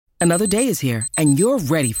Another day is here, and you're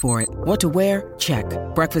ready for it. What to wear? Check.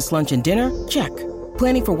 Breakfast, lunch, and dinner? Check.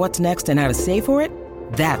 Planning for what's next and how to save for it?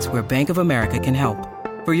 That's where Bank of America can help.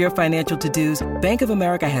 For your financial to-dos, Bank of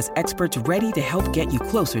America has experts ready to help get you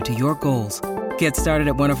closer to your goals. Get started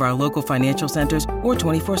at one of our local financial centers or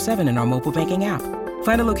 24/7 in our mobile banking app.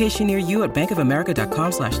 Find a location near you at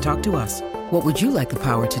bankofamerica.com/talktous. What would you like the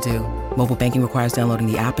power to do? Mobile banking requires downloading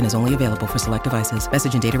the app and is only available for select devices.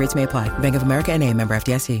 Message and data rates may apply. Bank of America N.A., member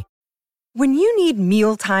FDIC. When you need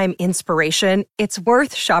mealtime inspiration, it's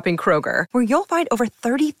worth shopping Kroger, where you'll find over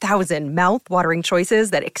 30,000 mouth-watering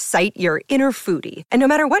choices that excite your inner foodie. And no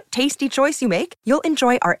matter what tasty choice you make, you'll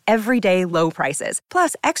enjoy our everyday low prices,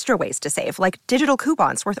 plus extra ways to save, like digital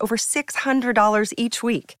coupons worth over $600 each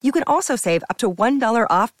week. You can also save up to $1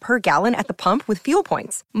 off per gallon at the pump with fuel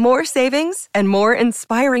points. More savings and more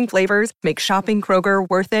inspiring flavors make shopping Kroger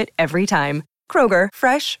worth it every time. Kroger,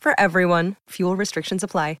 fresh for everyone. Fuel restrictions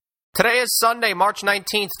apply. Today is Sunday, March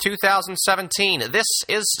 19th, 2017. This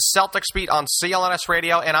is Celtics Beat on CLNS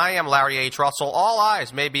Radio, and I am Larry H. Russell. All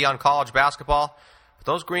eyes may be on college basketball, but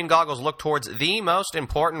those green goggles look towards the most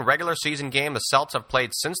important regular season game the Celts have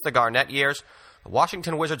played since the Garnett years. The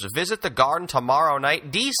Washington Wizards visit the Garden tomorrow night.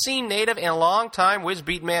 D.C. native and longtime Wiz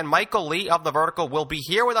Beat man Michael Lee of The Vertical will be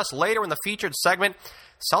here with us later in the featured segment.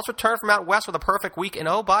 Celts return from out west with a perfect week, and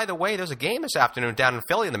oh, by the way, there's a game this afternoon down in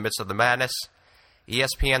Philly in the midst of the madness.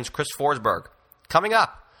 ESPN's Chris Forsberg. Coming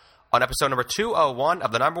up on episode number 201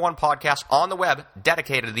 of the number one podcast on the web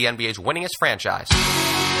dedicated to the NBA's winningest franchise.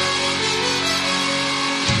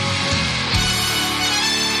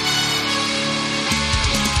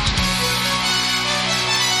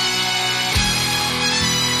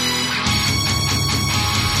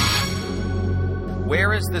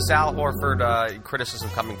 Where is this Al Horford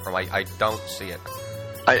criticism coming from? I don't see it.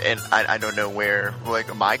 I don't know where,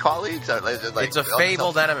 like, my colleagues are. Like, it's a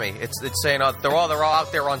fabled enemy. It's saying they're all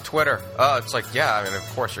out there on Twitter. Oh, it's like, yeah. I mean,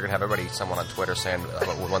 of course you're gonna have someone on Twitter saying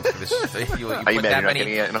you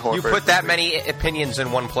put that many opinions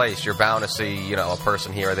in one place. You're bound to see a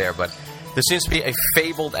person here or there. But this seems to be a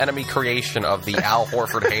fabled enemy creation of the Al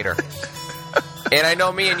Horford hater. And I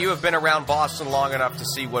know me and you have been around Boston long enough to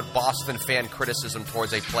see what Boston fan criticism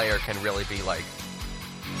towards a player can really be like.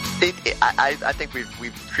 I think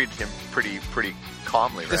we've treated him pretty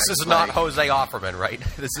calmly. This is not Jose Offerman, right?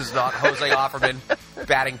 This is not Jose Offerman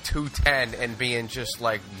batting .210 and being just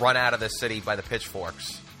like run out of the city by the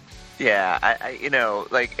pitchforks. Yeah,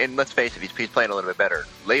 and let's face it, he's playing a little bit better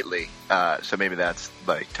lately, so maybe that's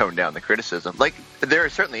like toned down the criticism. Like, there are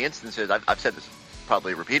certainly instances, I've said this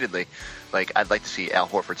probably repeatedly, like, I'd like to see Al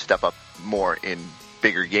Horford step up more in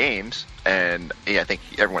bigger games, and I think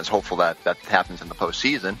everyone's hopeful that happens in the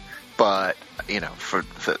postseason. But for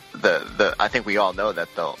the I think we all know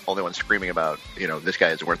that the only ones screaming about this guy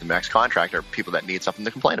isn't worth the max contract are people that need something to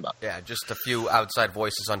complain about. Yeah, just a few outside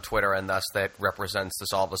voices on Twitter, and thus that represents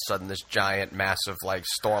this all of a sudden this giant, massive like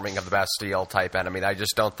storming of the Bastille type enemy. I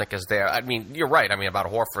just don't think is there. I mean, you're right. I mean, about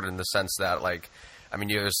Horford in the sense that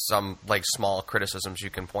there's some like small criticisms you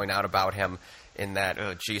can point out about him. In that,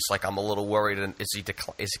 I'm a little worried. And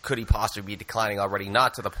could he possibly be declining already?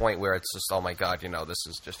 Not to the point where it's just, oh my God, this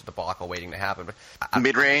is just a debacle waiting to happen. But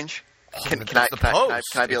mid range. Can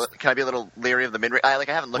I be a little leery of the mid range? I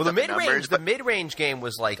haven't looked at the numbers. The mid range game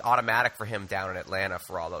was like automatic for him down in Atlanta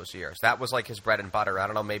for all those years. That was like his bread and butter. I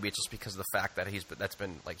don't know. Maybe it's just because of the fact that he's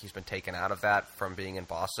been taken out of that from being in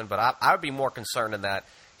Boston. But I would be more concerned in that.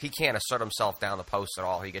 He can't assert himself down the post at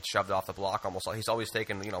all. He gets shoved off the block almost. He's always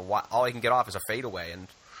taken, all he can get off is a fadeaway, and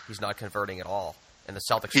he's not converting at all. And the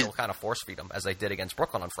Celtics still kind of force-feed him, as they did against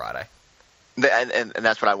Brooklyn on Friday. And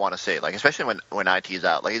that's what I want to say. Like, especially when IT's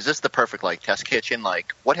out. Like, is this the perfect, like, test kitchen?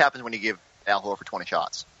 Like, what happens when you give Al Horford 20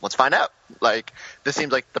 shots? Let's find out. Like, this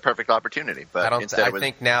seems like the perfect opportunity. But I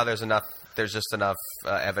think now there's just enough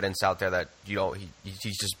evidence out there that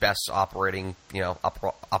he's just best operating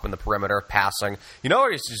up in the perimeter, passing.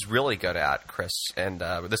 What he's really good at, Chris, and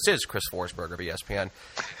this is Chris Forsberg of ESPN.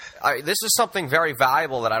 This is something very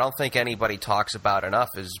valuable that I don't think anybody talks about enough,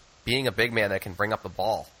 is being a big man that can bring up the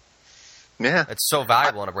ball. Yeah, it's so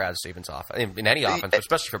valuable in a Brad Stevens offense, in any offense,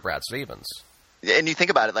 especially for Brad Stevens. And you think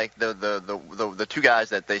about it, like the two guys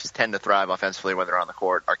that they tend to thrive offensively when they're on the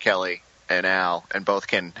court are Kelly and Al, and both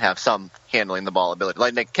can have some handling the ball ability.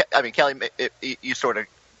 Kelly, you sort of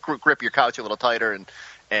grip your couch a little tighter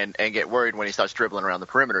and get worried when he starts dribbling around the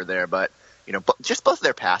perimeter there. But just both of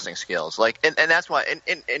their passing skills, and that's why.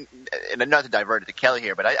 And not to divert it to Kelly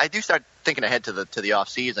here, but I do start thinking ahead to the off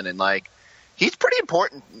season, and like, he's pretty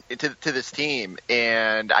important to this team.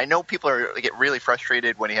 And I know people get really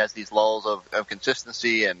frustrated when he has these lulls of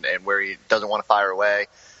consistency and where he doesn't want to fire away.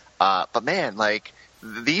 But man, like,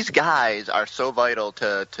 these guys are so vital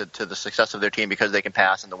to the success of their team because they can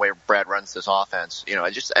pass and the way Brad runs this offense. You know,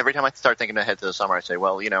 just every time I start thinking ahead to the summer, I say,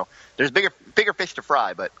 well, you know, there's bigger fish to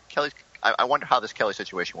fry, but I wonder how this Kelly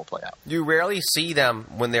situation will play out. You rarely see them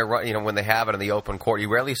when they're, you know, when they have it in the open court.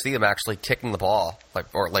 You rarely see them actually kicking the ball,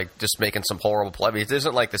 or just making some horrible play. I mean, it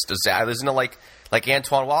isn't like this disaster. It isn't like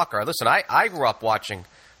Antoine Walker. Listen, I grew up watching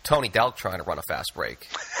Tony Delk trying to run a fast break.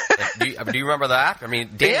 Do you remember that? I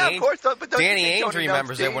mean, Danny of course. But Danny Ainge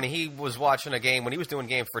remembers it when he was watching a game, when he was doing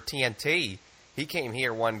games for TNT. He came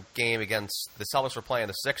here one game against the Celtics were playing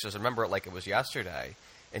the Sixers. I remember it like it was yesterday.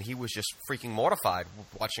 And he was just freaking mortified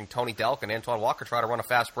watching Tony Delk and Antoine Walker try to run a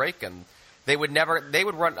fast break. And they would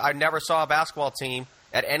run. I never saw a basketball team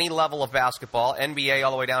at any level of basketball, NBA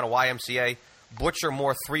all the way down to YMCA, butcher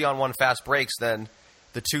more 3-on-1 fast breaks than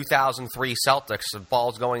the 2003 Celtics. The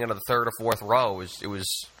balls going into the third or fourth row. It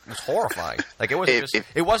was horrifying. Like,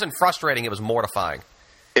 it wasn't frustrating. It was mortifying.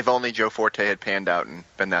 If only Joe Forte had panned out and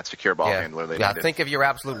been that secure ball handler they needed. Think of your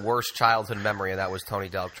absolute worst childhood memory, and that was Tony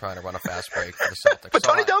Delk trying to run a fast break for the Celtics. But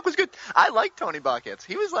Tony Delk was good. I liked Tony Buckets.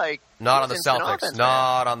 He was like... Not on the Celtics. Offense,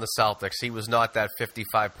 not on the Celtics. He was not that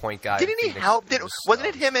 55-point guy. Didn't he help? Wasn't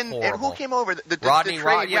it him and who came over?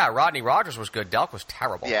 Rodney Rogers was good. Delk was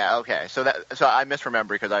terrible. Yeah, okay. So I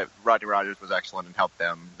misremember because Rodney Rogers was excellent and helped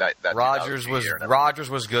them. Rogers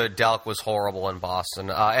was good. Delk was horrible in Boston.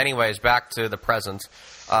 Anyways, back to the present.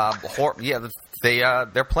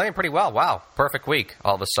 They're playing pretty well. Wow, perfect week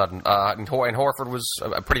all of a sudden. And Horford was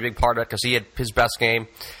a pretty big part of it because he had his best game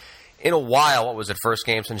in a while. What was it? First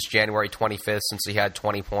game since January 25th since he had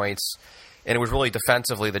 20 points. And it was really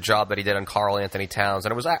defensively the job that he did on Karl Anthony Towns.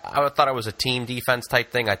 And I thought it was a team defense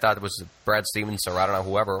type thing. I thought it was Brad Stevens or I don't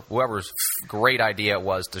know whoever's great idea it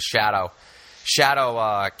was to shadow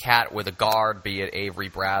Cat with a guard, be it Avery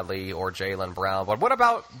Bradley or Jaylen Brown. But what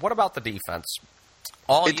about the defense?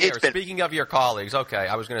 All year, speaking of your colleagues, okay,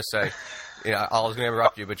 I was going to say, I was going to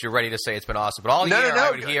interrupt you, but you're ready to say it's been awesome. But I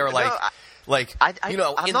would hear I'm not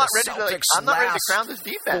ready to crown this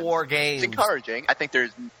defense. 4 games. It's encouraging. I think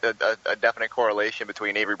there's a definite correlation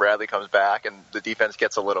between Avery Bradley comes back and the defense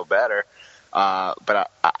gets a little better.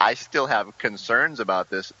 But I still have concerns about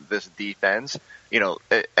this defense.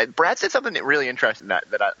 Brad said something really interesting that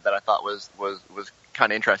I thought was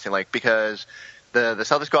kind of interesting, like because the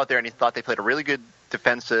Celtics go out there and he thought they played a really good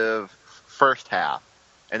defensive first half.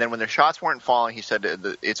 And then when their shots weren't falling, he said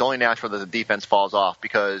it's only natural that the defense falls off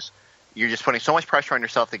because you're just putting so much pressure on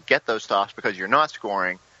yourself to get those stops because you're not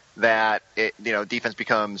scoring that defense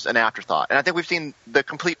becomes an afterthought. And I think we've seen the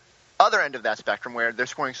complete other end of that spectrum where they're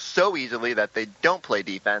scoring so easily that they don't play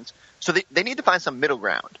defense. So they need to find some middle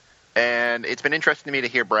ground. And it's been interesting to me to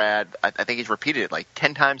hear Brad, I think he's repeated it like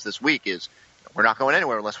 10 times this week, is we're not going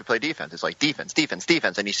anywhere unless we play defense. It's like defense, defense,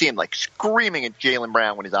 defense. And you see him like screaming at Jaylen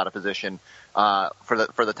Brown when he's out of position for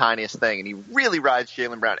the tiniest thing. And he really rides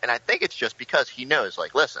Jaylen Brown. And I think it's just because he knows,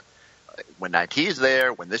 like, listen, when IT is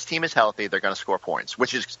there, when this team is healthy, they're going to score points,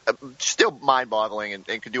 which is still mind-boggling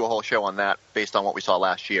and could do a whole show on that based on what we saw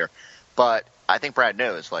last year. But I think Brad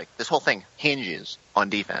knows, like, this whole thing hinges on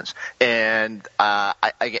defense. And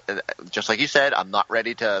I just like you said, I'm not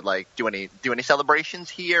ready to, like, do any celebrations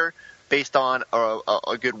here based on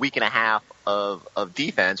a good week and a half of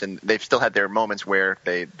defense. And they've still had their moments where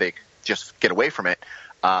they just get away from it.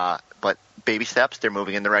 But baby steps, they're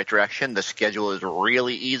moving in the right direction. The schedule is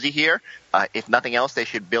really easy here. If nothing else, they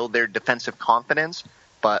should build their defensive confidence.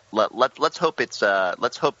 But let's hope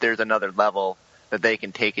there's another level that they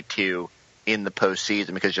can take it to in the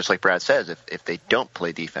postseason, because just like Brad says, if they don't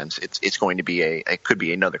play defense, it's going to be it could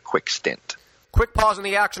be another quick stint. Quick pause in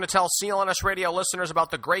the action to tell CLNS Radio listeners about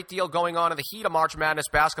the great deal going on in the heat of March Madness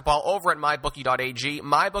basketball over at MyBookie.ag.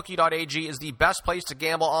 MyBookie.ag is the best place to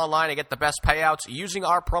gamble online and get the best payouts. Using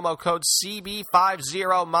our promo code CB50,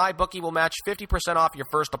 MyBookie will match 50% off your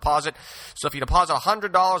first deposit. So if you deposit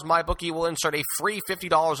 $100, MyBookie will insert a free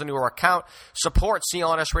 $50 into your account. Support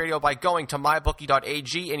CLNS Radio by going to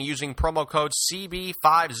MyBookie.ag and using promo code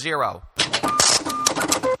CB50.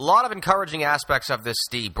 A lot of encouraging aspects of this,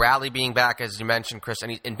 Steve. Bradley being back, as you mentioned, Chris,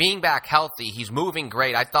 and being back healthy. He's moving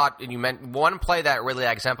great. I thought you meant one play that really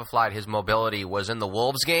exemplified his mobility was in the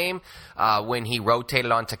Wolves game when he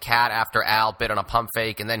rotated onto Cat after Al bit on a pump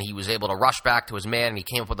fake, and then he was able to rush back to his man, and he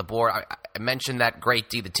came up with the board. I mentioned that great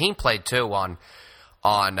D. The team played, too, on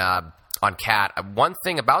Cat. One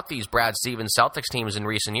thing about these Brad Stevens Celtics teams in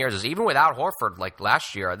recent years is even without Horford, like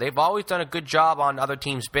last year, they've always done a good job on other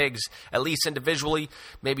teams' bigs, at least individually.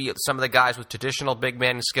 Maybe some of the guys with traditional big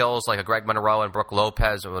man skills like a Greg Monroe and Brook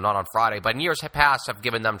Lopez, who were not on Friday, but in years past have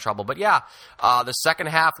given them trouble. But yeah, the second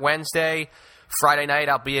half Wednesday Friday night,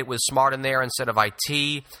 albeit with Smart in there instead of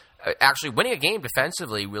IT. Actually winning a game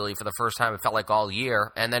defensively, really, for the first time, it felt like all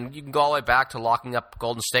year. And then you can go all the way back to locking up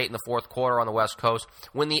Golden State in the fourth quarter on the West Coast.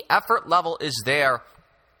 When the effort level is there,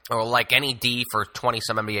 or like any D for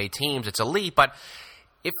 20-some NBA teams, it's elite. But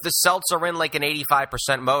if the Celts are in like an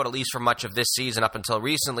 85% mode, at least for much of this season up until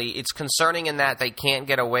recently, it's concerning in that they can't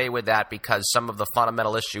get away with that because some of the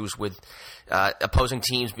fundamental issues with opposing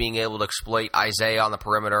teams being able to exploit Isaiah on the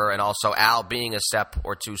perimeter and also Al being a step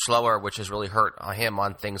or two slower, which has really hurt him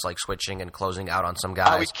on things like switching and closing out on some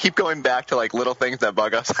guys. We keep going back to like little things that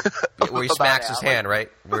bug us. Where he smacks his hand,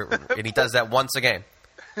 right? And he does that once a game.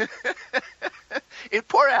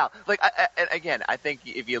 Poor Al. And again, I think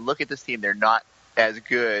if you look at this team, they're not as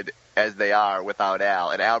good as they are without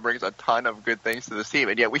Al. And Al brings a ton of good things to this team.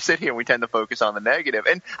 And yet we sit here and we tend to focus on the negative.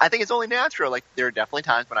 And I think it's only natural. Like, there are definitely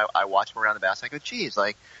times when I watch him around the basket, I go, geez,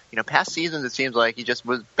 like, past seasons it seems like he just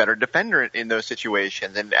was better defender in those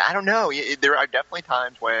situations. And I don't know. There are definitely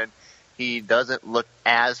times when he doesn't look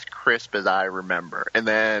as crisp as I remember. And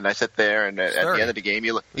then I sit there and at the end of the game,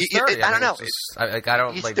 you look. I don't know. I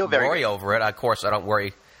don't worry over it. Of course, I don't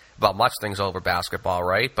worry about much things over basketball,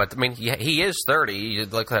 right? But, I mean, he is 30. You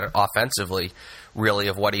look at it offensively, really,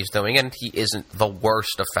 of what he's doing, and he isn't the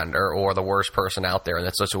worst offender or the worst person out there in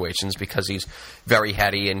that situations because he's very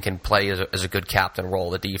heady and can play as a good captain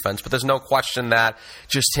role of the defense. But there's no question that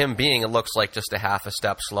just him being, it looks like just a half a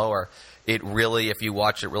step slower. It really, if you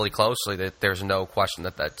watch it really closely, that there's no question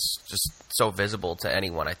that that's just so visible to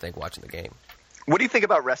anyone, I think, watching the game. What do you think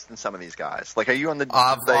about resting some of these guys? Like, are you on the?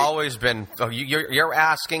 I've always been. You're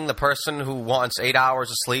asking the person who wants 8 hours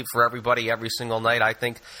of sleep for everybody every single night. I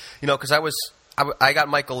think, because I got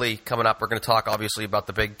Michael Lee coming up. We're going to talk, obviously, about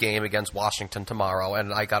the big game against Washington tomorrow,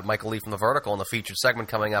 and I got Michael Lee from The Vertical in the featured segment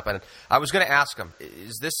coming up, and I was going to ask him,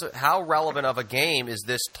 how relevant of a game is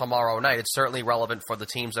this tomorrow night? It's certainly relevant for the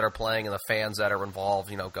teams that are playing and the fans that are involved,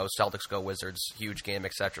 go Celtics, go Wizards, huge game,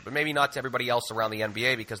 etc., but maybe not to everybody else around the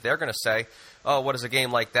NBA because they're going to say, oh, what does a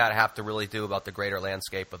game like that have to really do about the greater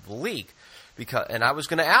landscape of the league? And I was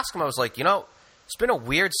going to ask him, I was like, it's been a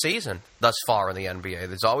weird season thus far in the NBA.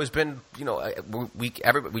 There's always been, we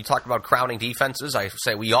talked about crowning defenses. I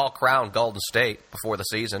say we all crowned Golden State before the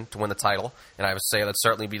season to win the title, and I would say that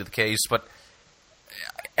certainly be the case. But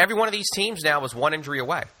every one of these teams now is one injury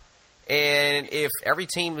away. And if every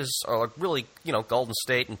team is really, Golden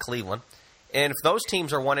State and Cleveland, and if those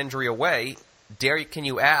teams are one injury away, can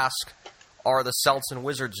you ask, are the Celts and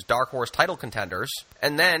Wizards dark horse title contenders?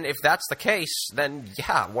 And then, if that's the case, then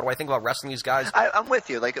what do I think about resting these guys? I'm with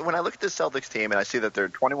you. Like, when I look at this Celtics team and I see that they're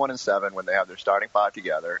 21-7 when they have their starting five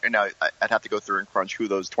together, and now I'd have to go through and crunch who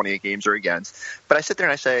those 28 games are against. But I sit there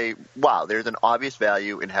and I say, wow, there's an obvious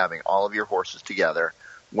value in having all of your horses together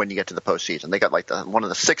when you get to the postseason. They got one of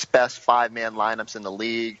the 6 best 5-man lineups in the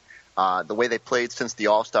league. The way they played since the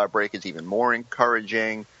All-Star break is even more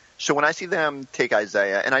encouraging. So when I see them take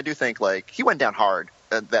Isaiah, and I do think, he went down hard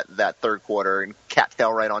that third quarter, and Cat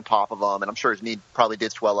fell right on top of him, and I'm sure his knee probably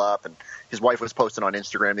did swell up, and his wife was posting on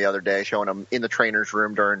Instagram the other day showing him in the trainer's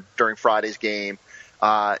room during Friday's game.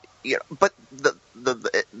 But the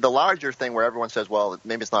larger thing where everyone says, well,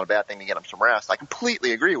 maybe it's not a bad thing to get him some rest, I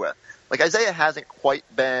completely agree with. Isaiah hasn't quite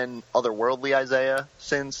been otherworldly Isaiah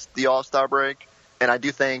since the All-Star break, and I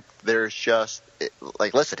do think there's just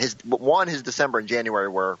listen, his December and January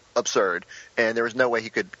were absurd, and there was no way he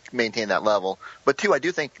could maintain that level. But two, I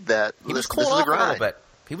do think that he was cooling off a little bit.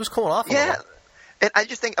 He was cooling off a little bit. And I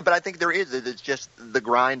just think, but I think it's just the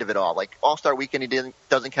grind of it all. All-Star weekend, he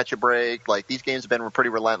doesn't catch a break. These games have been pretty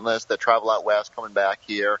relentless. The travel out west, coming back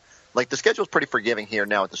here. The schedule's pretty forgiving here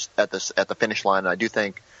now at the finish line. And I do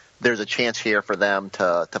think there's a chance here for them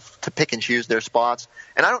to pick and choose their spots.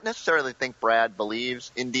 And I don't necessarily think Brad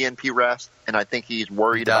believes in DNP rest, and I think he's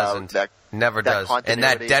worried about that. Never does. And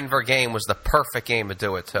that Denver game was the perfect game to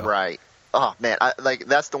do it, too. Right. Oh, man,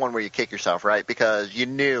 that's the one where you kick yourself, right? Because you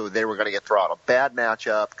knew they were going to get throttled. Bad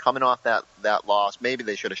matchup, coming off that loss. Maybe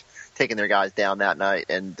they should have taken their guys down that night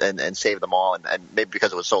and saved them all. And maybe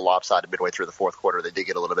because it was so lopsided midway through the fourth quarter, they did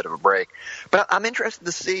get a little bit of a break. But I'm interested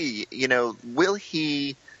to see, will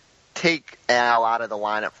he take Al out of the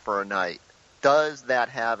lineup for a night? Does that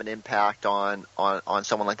have an impact on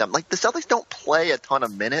someone like them? The Celtics don't play a ton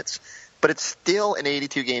of minutes, but it's still an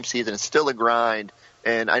 82-game season. It's still a grind.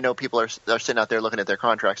 And I know people are sitting out there looking at their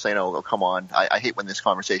contracts saying, oh, come on, I hate when this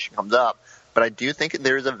conversation comes up. But I do think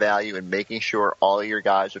there's a value in making sure all of your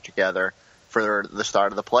guys are together for the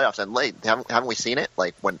start of the playoffs. And haven't we seen it?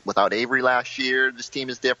 Without Avery last year, this team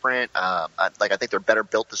is different. I think they're better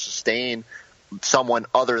built to sustain someone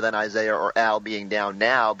other than Isaiah or Al being down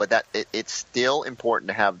now, but that it's still important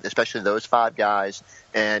to have, especially those 5 guys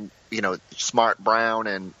and, Smart, Brown,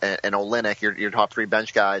 and Olynyk, your top 3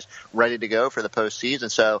 bench guys, ready to go for the postseason.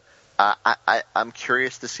 So I'm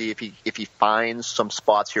curious to see if he finds some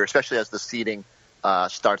spots here, especially as the seeding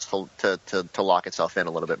starts to lock itself in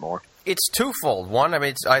a little bit more. It's twofold. One,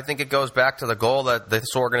 I think it goes back to the goal that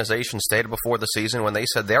this organization stated before the season when they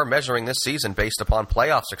said they're measuring this season based upon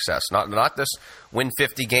playoff success, not this win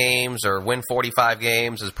 50 games or win 45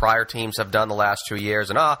 games as prior teams have done the last 2 years.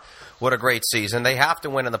 And what a great season! They have to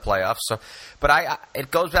win in the playoffs. So, but it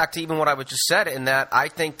goes back to even what I just said in that I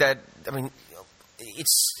think that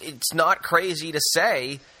it's not crazy to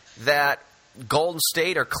say that Golden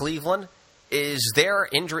State or Cleveland is their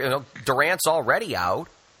injury. Durant's already out.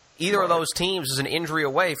 Either of those teams is an injury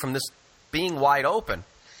away from this being wide open.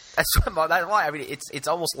 That's why. It's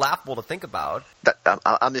almost laughable to think about.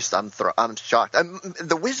 I'm shocked.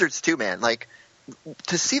 The Wizards too, man. Like,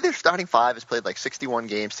 to see their starting 5 has played 61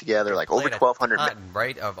 games together, over 1,200 minutes.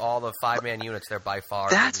 Right, of all the 5-man units, they're by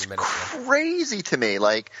far. That's crazy to me.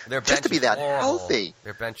 Their just to be that horrible. Healthy.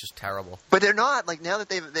 Their bench is terrible. But they're not. Now that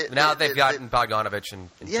they've gotten Bogdanovich and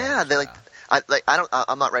yeah, they're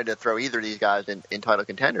I'm not ready to throw either of these guys in title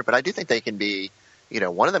contender, but I do think they can be.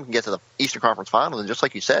 One of them can get to the Eastern Conference Finals, and just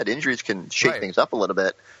like you said, injuries can shake things up a little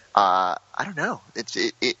bit. I don't know.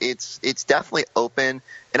 It's definitely open,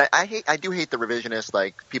 and I do hate the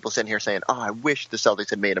revisionist, people sitting here saying, "Oh, I wish the Celtics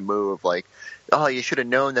had made a move." "Oh, you should have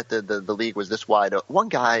known that the league was this wide."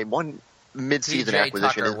 One mid-season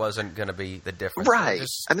acquisition Tucker wasn't going to be the difference, right?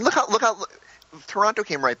 Look how Toronto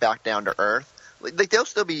came right back down to earth. They'll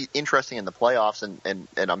still be interesting in the playoffs, and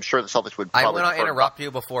I'm sure the Celtics would probably. I'm going to interrupt you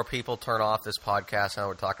before people turn off this podcast. Now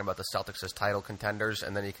we're talking about the Celtics as title contenders,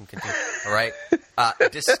 and then you can continue. All right?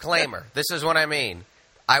 Disclaimer. This is what I mean.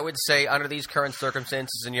 I would say under these current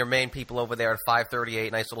circumstances, and your main people over there at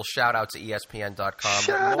 538, nice little shout-out to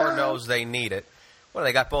ESPN.com. Lord knows they need it. Well,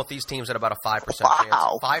 they got both these teams at about a 5% chance.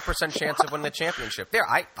 5% chance of winning the championship. There,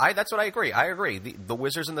 that's what I agree. I agree. The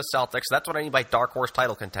Wizards and the Celtics, that's what I mean by dark horse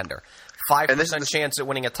title contender. 5% chance at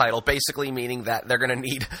winning a title, basically meaning that they're going to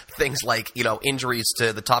need things like, injuries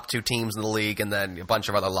to the top 2 teams in the league and then a bunch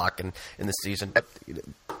of other luck in the season.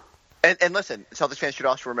 And listen, Celtics fans should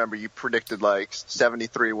also remember you predicted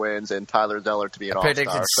 73 wins and Tyler Zeller to be an All-Star.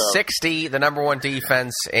 Predicted 60, the number 1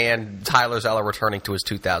 defense, and Tyler Zeller returning to his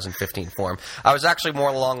 2015 form. I was actually more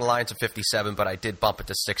along the lines of 57, but I did bump it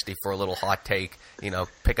to 60 for a little hot take,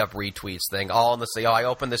 pick up retweets thing. All in the say, I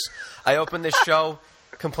opened this show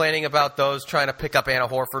complaining about those trying to pick up Anna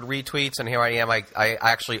Horford retweets, and here I am. I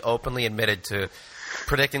actually openly admitted to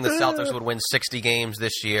predicting the Celtics would win 60 games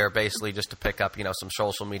this year, basically just to pick up, some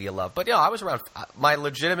social media love. But, I was around. My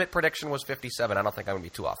legitimate prediction was 57. I don't think I'm going to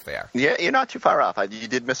be too off there. Yeah, you're not too far off. You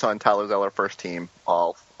did miss on Tyler Zeller first team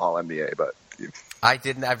all NBA, but I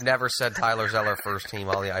didn't. I've never said Tyler Zeller first team.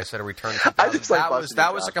 I said a return to 2000.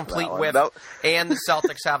 That was a complete whiff. And the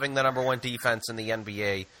Celtics having the number 1 defense in the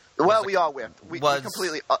NBA. Well, we all whiffed. We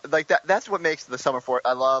completely that. That's what makes the summer for.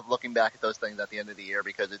 I love looking back at those things at the end of the year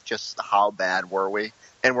because it's just how bad were we,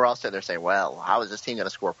 and we're all sitting there saying, "Well, how is this team going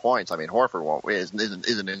to score points?" Horford isn't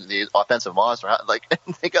the offensive monster.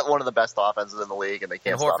 They got one of the best offenses in the league, and they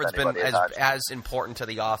can't stop anybody. Horford's been as important to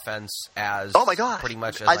the offense as pretty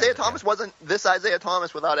much as Isaiah Thomas wasn't this Isaiah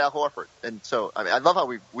Thomas without Al Horford, and so I love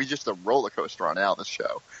how we just a roller coaster on Al this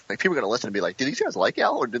show. People are going to listen and be like, "Did these guys like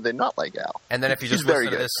Al or did they not like Al?" And then if you just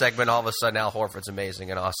listen to this segment, all of a sudden Al Horford's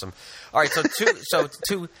amazing and awesome. All right, so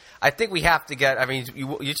two. I think we have to get.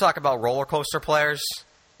 You talk about roller coaster players.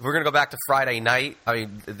 We're going to go back to Friday night.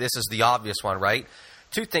 This is the obvious one, right?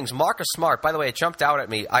 2 things. Marcus Smart. By the way, it jumped out at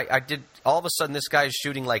me. I did. All of a sudden, this guy's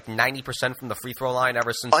shooting 90% from the free throw line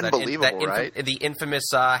ever since right? The infamous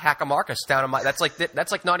Hakamarcus down in my. That's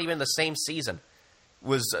like not even the same season.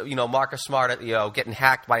 Was Marcus Smart getting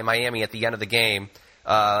hacked by Miami at the end of the game.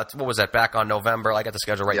 What was that? Back on November. I got the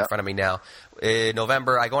schedule right in front of me now.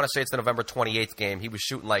 November. I want to say it's the November 28th game. He was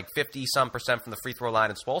shooting 50-some% from the free throw line,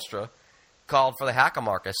 and Spoelstra called for the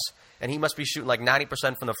Hakamarcus, and he must be shooting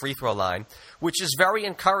 90% from the free throw line, which is very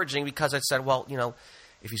encouraging because I said, well,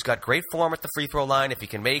 if he's got great form at the free throw line, if he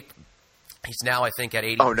can make, he's now I think at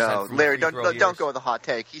 80%. Oh no, Larry, don't go with the hot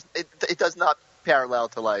take. It does not parallel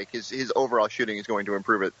to his overall shooting is going to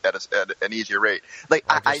improve it at an easier rate.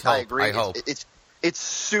 I agree. I hope. It's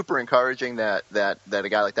super encouraging that a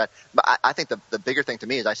guy like that. But I think the bigger thing to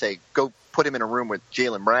me is I say go put him in a room with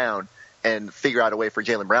Jaylen Brown and figure out a way for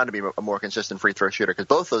Jaylen Brown to be a more consistent free throw shooter because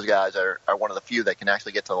both those guys are one of the few that can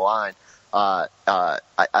actually get to the line. I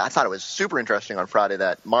thought it was super interesting on Friday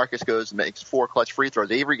that Marcus goes and makes 4 clutch free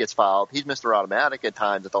throws. Avery gets fouled. He's Mr. Automatic at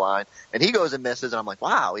times at the line, and he goes and misses. And I'm like,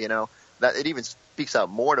 wow, that it even speaks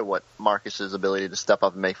out more to what Marcus's ability to step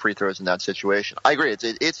up and make free throws in that situation. I agree.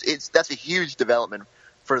 That's a huge development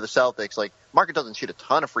for the Celtics. Like, Marcus doesn't shoot a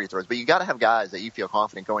ton of free throws, but you got to have guys that you feel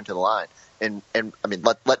confident going to the line. And I mean,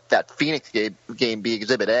 let that Phoenix game be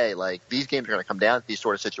Exhibit A. Like, these games are going to come down to these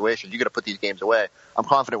sort of situations. You got to put these games away. I'm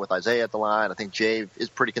confident with Isaiah at the line. I think Jay is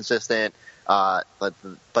pretty consistent. But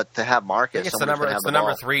to have Marcus, it's the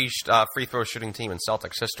number 3 free throw shooting team in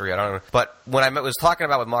Celtics history. I don't know, but when I was talking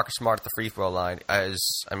about with Marcus Smart at the free throw line,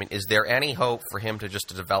 is there any hope for him to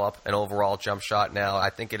develop an overall jump shot now? I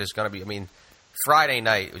think it is going to be. I mean, Friday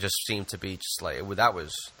night just seemed to be just like that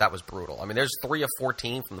was brutal. I mean, there's 3 of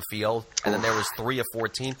 14 from the field, and then there was 3 of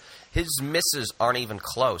 14. His misses aren't even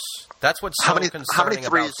close. That's what's so concerning how many threes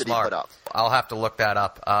about did Smart. He put up? I'll have to look that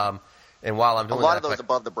up. And while I'm doing a lot of those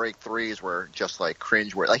above the break threes were just like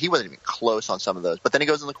cringe. Like, he wasn't even close on some of those, but then he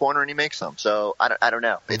goes in the corner and he makes them. So I don't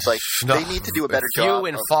know. It's like they need to do a better job. Few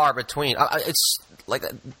and far between. It's like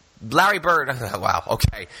Larry Bird. Wow.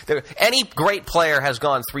 Okay. Any great player has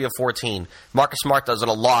gone 3 of 14. Marcus Smart does it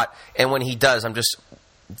a lot, and when he does,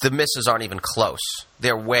 the misses aren't even close.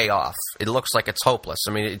 They're way off. It looks like it's hopeless.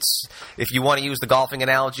 I mean, if you want to use the golfing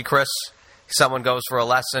analogy, Chris. Someone goes for a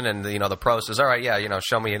lesson, and the pro says, "All right, yeah,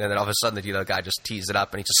 show me," and then all of a sudden, the guy just tees it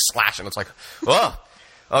up, and he's just slashing. It's like, oh,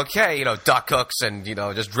 okay, duck hooks, and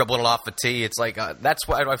just dribbling it off the tee. It's like that's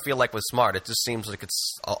what I feel like with Smart. It just seems like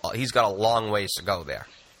he's got a long ways to go there.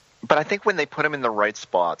 But I think when they put him in the right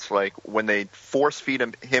spots, like when they force feed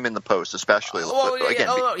him in the post, especially.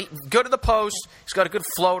 Go to the post. He's got a good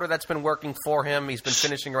floater that's been working for him. He's been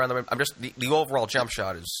finishing around the rim. The overall jump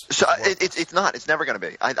shot is. So it's not. It's never going to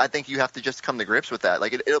be. I think you have to just come to grips with that.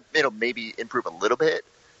 Like it'll maybe improve a little bit.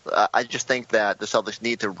 I just think that the Celtics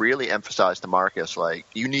need to really emphasize to Marcus, like,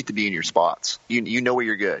 you need to be in your spots. You know where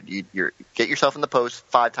you're good. You get yourself in the post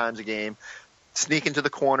 5 times a game, sneak into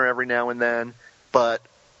the corner every now and then, but.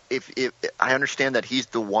 If I understand that he's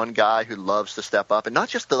the one guy who loves to step up, and not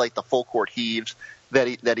just the full court heaves that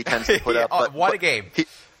he tends to put up. But a game.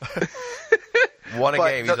 One a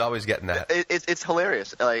game. He's always getting that. It's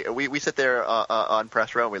hilarious. Like we sit there on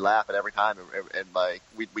press row and we laugh at every time, and like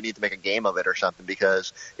we need to make a game of it or something,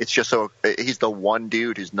 because it's just so he's the one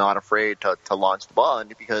dude who's not afraid to launch the ball, and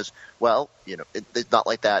because it's not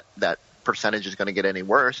like that percentage is going to get any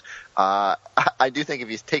worse. I do think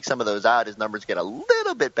if you take some of those out, his numbers get a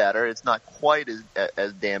little bit better. It's not quite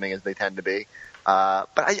as damning as they tend to be. But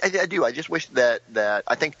I do. I just wish that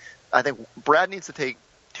I think Brad needs to take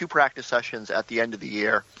 2 practice sessions at the end of the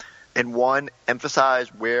year, and one,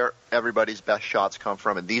 emphasize where everybody's best shots come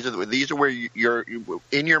from, and these are where you're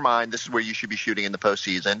in your mind. This is where you should be shooting in the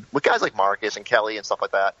postseason with guys like Marcus and Kelly and stuff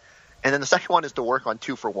like that. And then the second one is to work on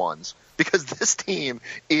 2-for-1s, because this team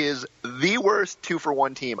is the worst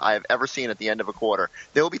 2-for-1 team I have ever seen at the end of a quarter.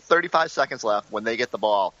 There will be 35 seconds left when they get the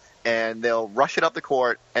ball, and they'll rush it up the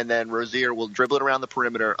court, and then Rozier will dribble it around the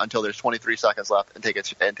perimeter until there's 23 seconds left and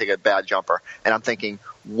take a bad jumper. And I'm thinking,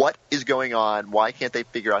 what is going on? Why can't they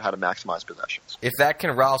figure out how to maximize possessions? If that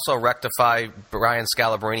can also rectify Brian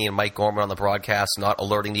Scalabrine and Mike Gorman on the broadcast not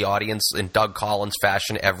alerting the audience in Doug Collins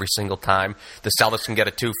fashion every single time, the Celtics can get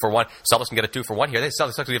a 2-for-1. Celtics can get a 2-for-1 here. They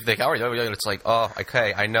Celtics if they it's like, oh,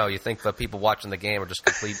 okay, I know. You think the people watching the game are just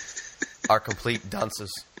complete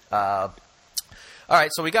dunces. All right,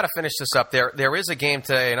 so we got to finish this up. There is a game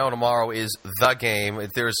today. I know tomorrow is the game.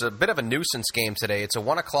 There's a bit of a nuisance game today. It's a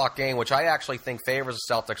 1 o'clock game, which I actually think favors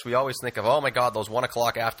the Celtics. We always think of, oh, my God, those 1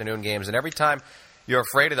 o'clock afternoon games. And every time you're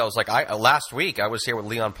afraid of those, like last week I was here with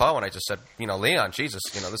Leon Poe, and I just said, Leon, Jesus,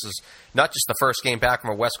 this is not just the first game back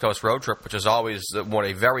from a West Coast road trip, which is always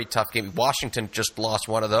a very tough game. Washington just lost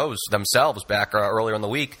one of those themselves back earlier in the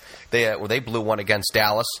week. They blew one against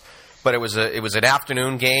Dallas. But it was an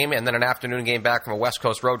afternoon game, and then an afternoon game back from a West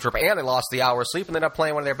Coast road trip, and they lost the hour of sleep, and they're not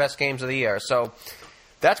playing one of their best games of the year. So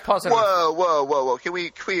that's positive. Whoa! Can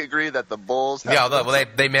we agree that the Bulls?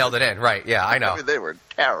 They mailed it in, right? Yeah, I know. I mean, they were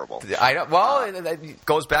terrible. I know. Well, it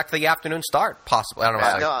goes back to the afternoon start, possibly. I don't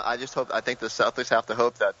know. No, I just hope. I think the Celtics have to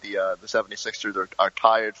hope that the 76ers are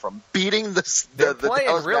tired from beating They're playing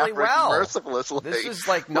Dallas really Mavericks well. Mercilessly. This is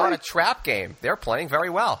not a trap game. They're playing very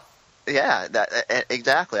well. Yeah,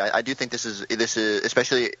 exactly. I do think this is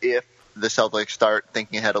especially if the Celtics start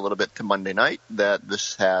thinking ahead a little bit to Monday night, that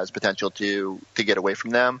this has potential to get away from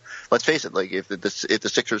them. Let's face it, like if the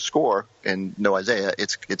Sixers score and no Isaiah,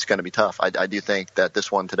 it's going to be tough. I do think that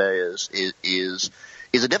this one today is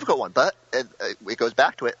a difficult one, but it goes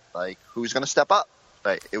back to it, like who's going to step up?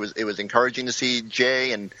 But it was encouraging to see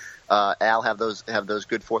Jay and Al have those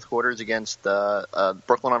good fourth quarters against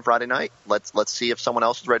Brooklyn on Friday night. Let's see if someone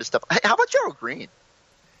else is ready to step. Hey, how about Gerald Green?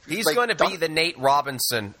 He's going to be the Nate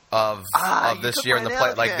Robinson of this year in the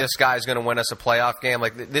play. Like, this guy's going to win us a playoff game.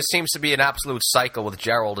 Like, this seems to be an absolute cycle with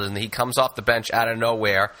Gerald, and he comes off the bench out of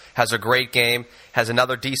nowhere, has a great game, has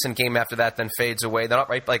another decent game after that, then fades away. They're not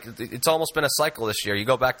right. Like, it's almost been a cycle this year. You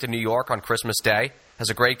go back to New York on Christmas Day, has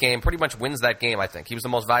a great game, pretty much wins that game, I think. He was the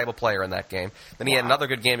most valuable player in that game. Then he had another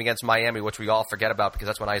good game against Miami, which we all forget about because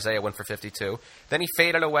that's when Isaiah went for 52. Then he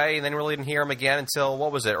faded away, and then really didn't hear him again until,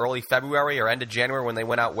 what was it, early February or end of January when they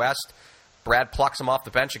went out west. Brad plucks him off the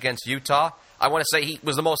bench against Utah. I want to say he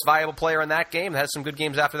was the most valuable player in that game, has some good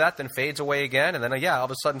games after that, then fades away again, and then, all of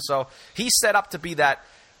a sudden, so he's set up to be that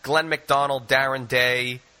Glenn McDonald, Darren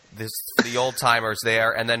Day, for the old-timers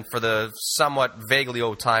there, and then for the somewhat vaguely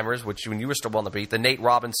old-timers, which when you were still willing to beat, the Nate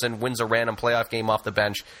Robinson wins a random playoff game off the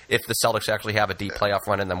bench if the Celtics actually have a deep playoff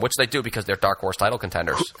run in them, which they do because they're dark horse title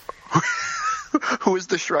contenders. Who is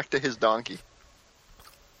the Shrek to his donkey?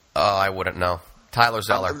 I wouldn't know. Tyler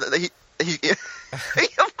Zeller. Of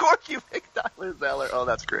course you picked Tyler Zeller. Oh,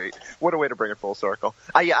 that's great. What a way to bring it full circle.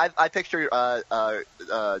 I picture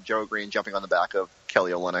Gerald Green jumping on the back of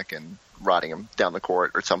Kelly Olynyk and riding him down the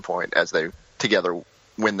court at some point as they together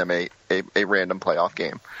win them a random playoff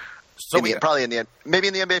game. So maybe in the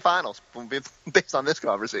NBA Finals, based on this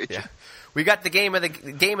conversation. Yeah. We got the game of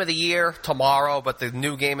the year tomorrow, but the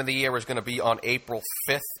new game of the year is going to be on April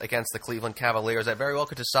 5th against the Cleveland Cavaliers. That very well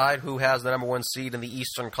could decide who has the number one seed in the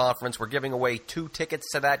Eastern Conference. We're giving away 2 tickets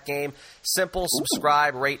to that game. Simple,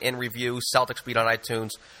 subscribe, rate, and review Celtics Beat on iTunes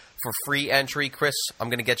for free entry. Chris, I'm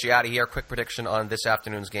going to get you out of here. Quick prediction on this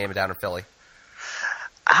afternoon's game down in Philly.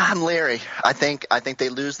 I'm leery. I think they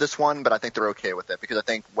lose this one, but I think they're okay with it because I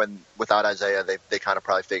think without Isaiah, they kind of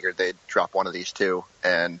probably figured they'd drop one of these two,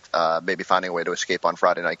 and maybe finding a way to escape on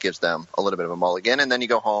Friday night gives them a little bit of a mulligan, and then you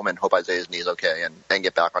go home and hope Isaiah's knee's okay and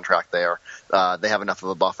get back on track there. They have enough of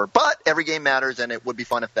a buffer, but every game matters, and it would be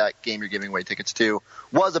fun if that game you're giving away tickets to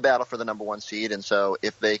was a battle for the number one seed, and so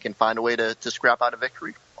if they can find a way to scrap out a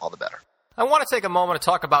victory, all the better. I want to take a moment to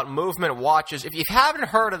talk about Movement Watches. If you haven't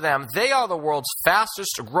heard of them, they are the world's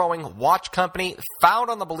fastest-growing watch company, found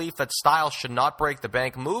on the belief that style should not break the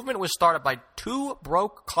bank. Movement was started by 2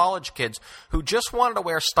 broke college kids who just wanted to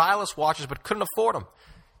wear stylish watches but couldn't afford them.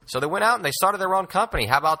 So they went out and they started their own company.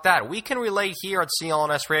 How about that? We can relate here at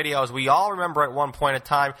CLNS Radio, as we all remember at one point in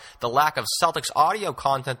time, the lack of Celtics audio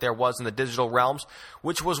content there was in the digital realms,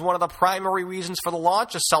 which was one of the primary reasons for the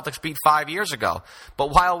launch of Celtics Beat 5 years ago. But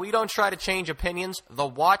while we don't try to change opinions, the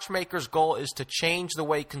watchmaker's goal is to change the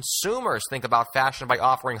way consumers think about fashion by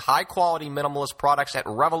offering high-quality minimalist products at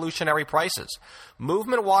revolutionary prices.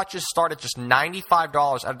 Movement watches start at just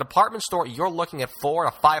 $95. At a department store, you're looking at $400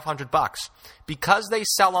 to $500. Because they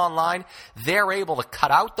sell online, they're able to cut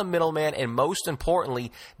out the middleman and, most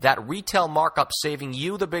importantly, that retail markup, saving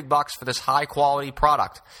you the big bucks for this high-quality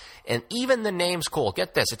product. And even the name's cool.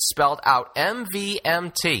 Get this. It's spelled out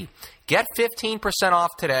MVMT. Get 15%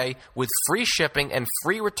 off today with free shipping and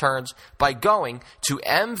free returns by going to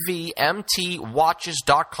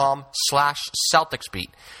mvmtwatches.com/CelticsBeat.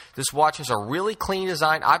 This watch has a really clean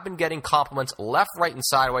design. I've been getting compliments left, right, and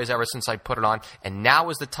sideways ever since I put it on, and now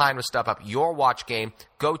is the time to step up your watch game.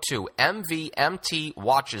 Go to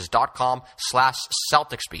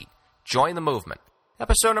mvmtwatches.com/CelticsBeat. Join the movement.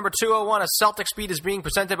 Episode number 201 of Celtics Beat is being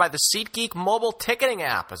presented by the SeatGeek mobile ticketing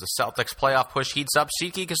app. As the Celtics playoff push heats up,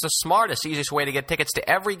 SeatGeek is the smartest, easiest way to get tickets to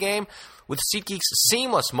every game. With SeatGeek's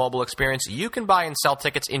seamless mobile experience, you can buy and sell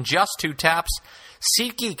tickets in just 2 taps.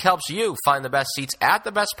 SeatGeek helps you find the best seats at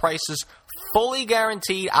the best prices, fully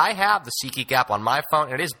guaranteed. I have the SeatGeek app on my phone,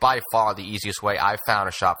 and it is by far the easiest way I've found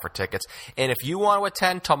to shop for tickets. And if you want to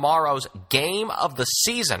attend tomorrow's game of the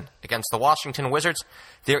season against the Washington Wizards,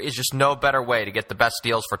 there is just no better way to get the best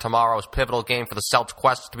deals for tomorrow's pivotal game for the Celtics'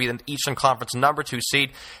 quest to be the Eastern Conference number 2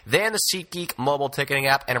 seed than the SeatGeek mobile ticketing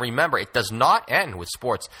app. And remember, it does not end with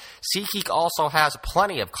sports. SeatGeek also has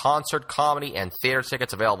plenty of concert, comedy, and theater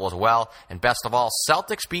tickets available as well. And best of all,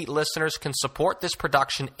 Celtics Beat listeners can support this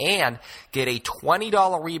production and get a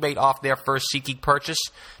 $20 rebate off their first SeatGeek purchase.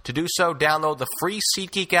 To do so, download the free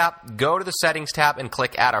SeatGeek app, go to the Settings tab, and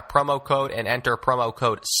click Add a Promo Code and enter promo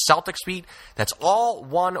code CelticsBeat. That's all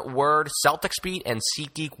one word, Celtics Beat, and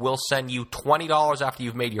SeatGeek will send you $20 after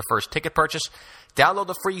you've made your first ticket purchase. Download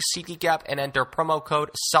the free SeatGeek app and enter promo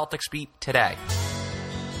code Celtics Beat today.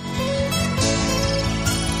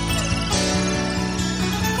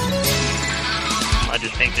 I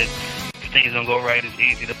just think that if things don't go right, it's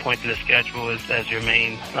easy to point to the schedule as your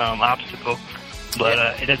main obstacle.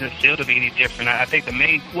 But it doesn't feel to be any different. I think the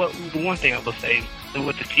one thing I will say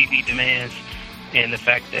with the TV demands and the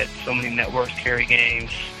fact that so many networks carry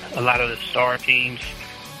games, a lot of the star teams,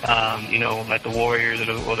 like the Warriors or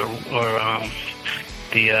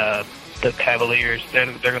the Cavaliers, they're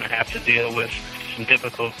going to have to deal with some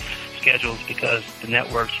difficult schedules because the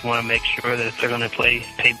networks want to make sure that if they're going to pay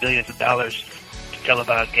billions of dollars to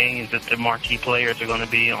televise games, that the marquee players are going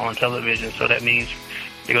to be on television. So that means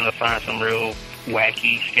you're going to find some real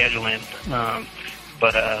wacky scheduling.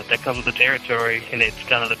 But that comes with the territory, and it's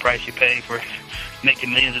kind of the price you pay for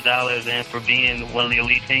making millions of dollars and for being one of the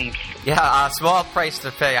elite teams. Yeah, a small price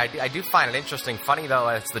to pay. I do find it interesting. Funny, though,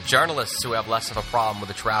 it's the journalists who have less of a problem with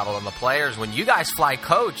the travel than the players. When you guys fly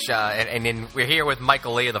coach, and we're here with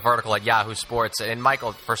Michael Lee of The Vertical at Yahoo Sports. And,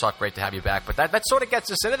 Michael, first off, great to have you back. But that sort of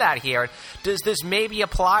gets us into that here. Does this maybe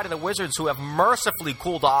apply to the Wizards, who have mercifully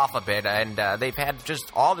cooled off a bit, and they've had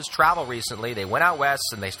just all this travel recently? They went out west,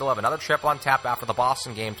 and they still have another trip on tap after the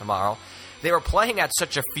Boston game tomorrow. They were playing at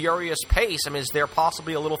such a furious pace. I mean, is there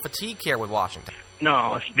possibly a little fatigue here with Washington?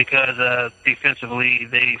 No, it's because defensively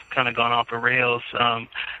they've kind of gone off the rails. One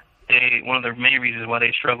of the main reasons why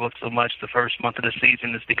they struggled so much the first month of the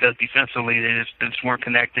season is because defensively they just weren't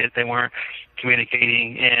connected. They weren't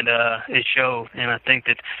communicating, and it showed. And I think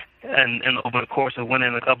that and over the course of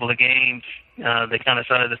winning a couple of games, they kind of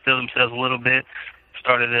started to feel themselves a little bit,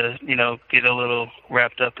 started to get a little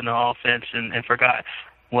wrapped up in the offense and forgot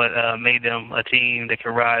what made them a team that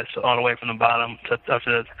could rise all the way from the bottom to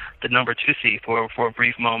the number 2 seed for a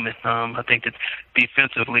brief moment. I think that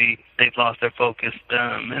defensively they've lost their focus,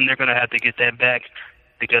 and they're going to have to get that back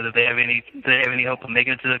because if they have any hope of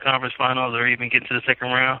making it to the conference finals or even getting to the second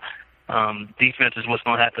round, defense is what's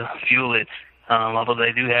going to have to fuel it. Although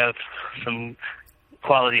they do have some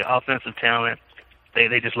quality offensive talent,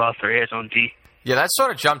 they just lost their edge on D. Yeah, that sort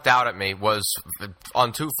of jumped out at me was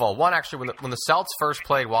on twofold. One, actually, when the Celtics first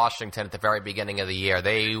played Washington at the very beginning of the year,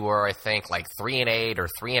 they were, I think, like 3-8 or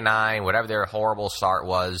 3-9, whatever their horrible start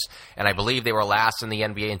was. And I believe they were last in the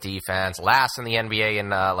NBA in defense, last in the NBA in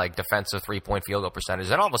defensive three-point field goal percentage.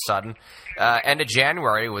 Then all of a sudden, end of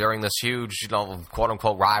January, during this huge,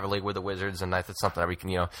 quote-unquote rivalry with the Wizards, and that's something that we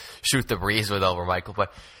can, shoot the breeze with over, Michael,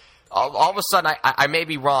 but all of a sudden, I may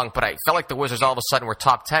be wrong, but I felt like the Wizards all of a sudden were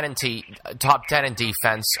top 10 in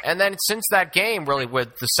defense. And then since that game, really,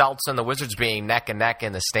 with the Celtics and the Wizards being neck and neck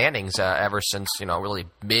in the standings ever since, really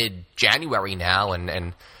mid-January now,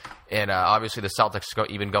 and obviously the Celtics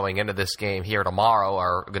even going into this game here tomorrow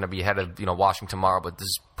are going to be ahead of Washington tomorrow. But this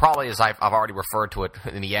is probably, as I've already referred to it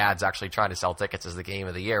in the ads, actually trying to sell tickets as the game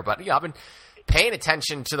of the year. But I've been paying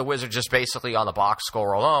attention to the Wizards just basically on the box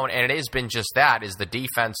score alone, and it has been just that, is the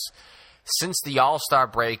defense since the All-Star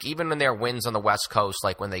break, even in their wins on the West Coast,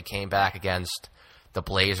 like when they came back against the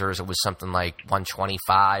Blazers, it was something like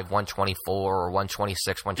 125, 124, or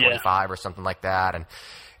 126, 125, or something like that,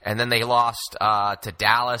 and then they lost to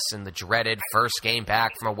Dallas in the dreaded first game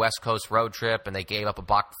back from a West Coast road trip, and they gave up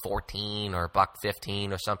 $114 or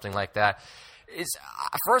 $115 or something like that.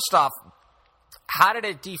 First off, how did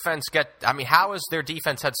a defense how has their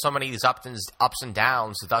defense had so many of these ups and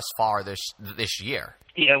downs thus far this year?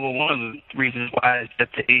 Yeah, well, one of the reasons why is that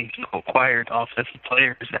they acquired offensive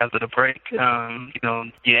players after the break.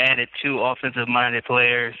 You added 2 offensive-minded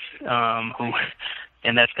players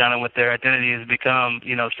and that's kind of what their identity has become,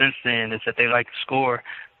 since then, is that they like to score.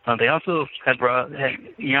 They also had Jan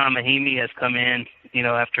Mahimi has come in,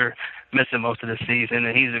 after missing most of the season,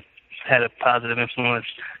 and he's had a positive influence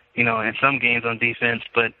in some games on defense.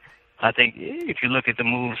 But I think if you look at the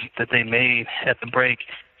moves that they made at the break,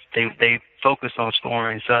 they focused on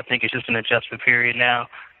scoring. So I think it's just an adjustment period now,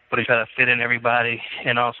 but they try to fit in everybody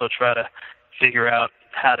and also try to figure out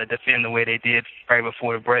how to defend the way they did right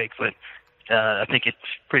before the break. But I think it's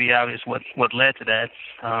pretty obvious what led to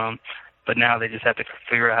that. But now they just have to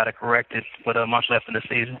figure out how to correct it with a month left in the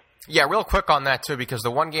season. Yeah, real quick on that, too, because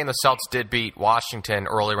the one game the Celtics did beat Washington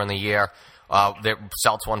earlier in the year, the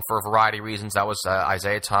Celtics won for a variety of reasons. That was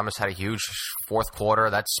Isaiah Thomas had a huge fourth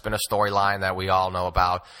quarter. That's been a storyline that we all know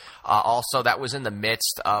about. Also, that was in the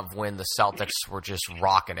midst of when the Celtics were just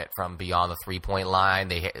rocking it from beyond the three-point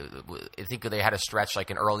line. I think they had a stretch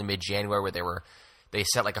like in early mid-January where they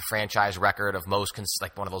set like a franchise record of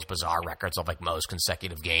like one of those bizarre records of like most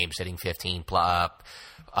consecutive games, hitting 15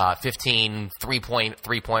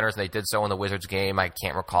 three-pointers, and they did so in the Wizards game. I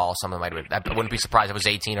can't recall. Some of them might have been. I wouldn't be surprised if it was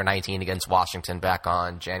 18 or 19 against Washington back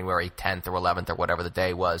on January 10th or 11th or whatever the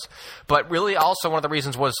day was. But really also one of the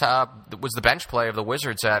reasons was the bench play of the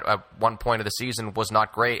Wizards at one point of the season was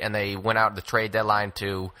not great, and they went out at the trade deadline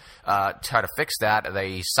to try to fix that.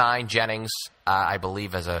 They signed Jennings, I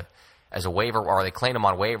believe, as as a waiver, or they claimed him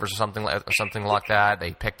on waivers or something like that.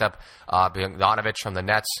 They picked up Bogdanovich from the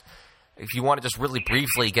Nets. If you want to just really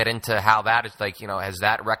briefly get into how that is, has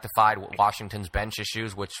that rectified Washington's bench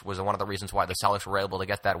issues, which was one of the reasons why the Celtics were able to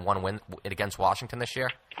get that one win against Washington this year?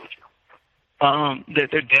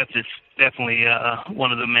 Their depth is definitely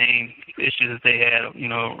one of the main issues that they had,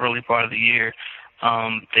 early part of the year.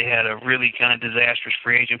 They had a really kind of disastrous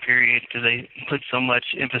free agent period because they put so much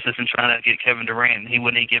emphasis in trying to get Kevin Durant. He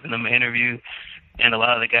wouldn't give them an interview, and a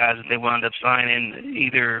lot of the guys that they wound up signing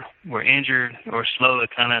either were injured or slow to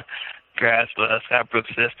kind of grasp Scott Brooks'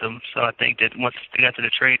 system. So I think that once they got to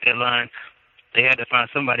the trade deadline, they had to find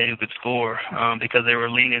somebody who could score because they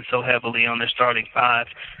were leaning so heavily on their starting five,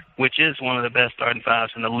 which is one of the best starting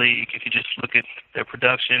fives in the league. If you just look at their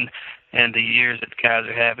production and the years that the guys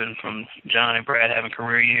are having, from John and Brad having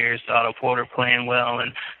career years, to Otto Porter playing well,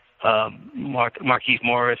 and Markieff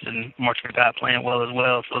Morris and Mark Scott playing well as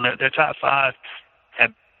well. So their top five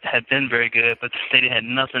had been very good, but they had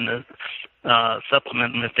nothing to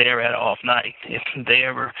supplement them if they ever had an off night. If they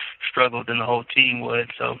ever struggled, then the whole team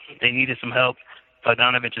would. So they needed some help.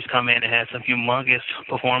 Bogdanovich has come in and had some humongous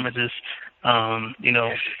performances, some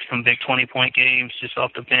big 20-point games just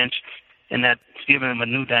off the bench, and that's given them a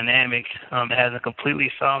new dynamic. It hasn't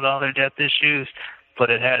completely solved all their depth issues, but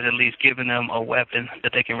it has at least given them a weapon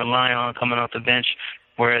that they can rely on coming off the bench,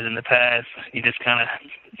 whereas in the past, you just kind of,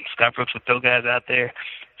 Scott Brooks would throw guys out there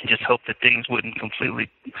and just hope that things wouldn't completely,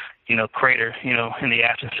 crater, in the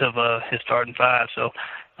absence of his starting five. So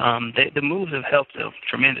the moves have helped them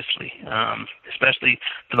tremendously, especially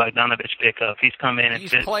the Bogdanovich pickup. He's come in and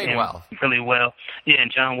fit played well. Really well. Yeah,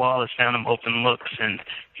 and John Wall has found him open looks, and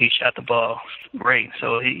he shot the ball great.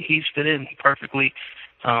 So he's fit in perfectly,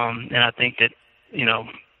 and I think that,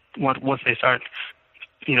 once they start,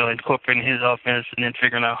 incorporating his offense and then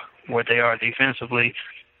figuring out where they are defensively,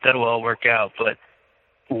 that'll all work out. But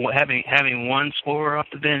having one scorer off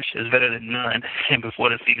the bench is better than none. And before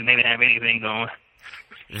the season, they didn't have anything going.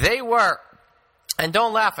 They were, and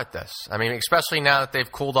don't laugh at this. I mean, especially now that they've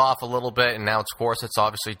cooled off a little bit, and now, of course, it's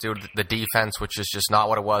obviously due to the defense, which is just not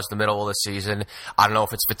what it was in the middle of the season. I don't know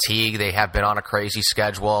if it's fatigue. They have been on a crazy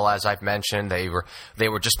schedule, as I've mentioned. They were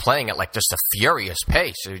just playing at just a furious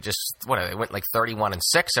pace. They went 31-6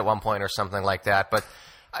 at one point or something like that. But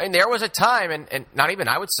I mean, there was a time, and not even,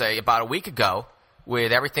 I would say, about a week ago,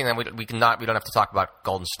 with everything that we don't have to talk about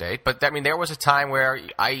Golden State, but I mean, there was a time where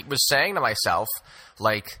I was saying to myself,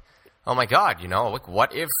 oh my God,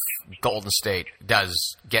 what if Golden State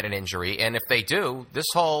does get an injury, and if they do,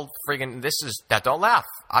 don't laugh.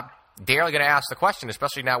 I'm daily going to ask the question,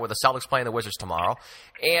 especially now with the Celtics playing the Wizards tomorrow,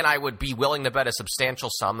 and I would be willing to bet a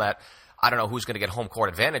substantial sum that I don't know who's going to get home court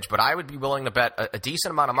advantage, but I would be willing to bet a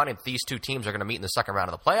decent amount of money that these two teams are going to meet in the second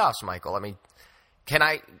round of the playoffs, Michael. I mean,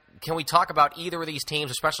 can we talk about either of these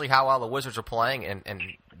teams, especially how well the Wizards are playing and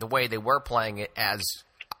the way they were playing it as,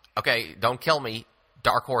 okay, don't kill me,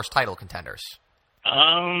 dark horse title contenders?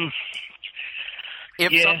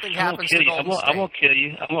 If something happens to Golden State. I won't kill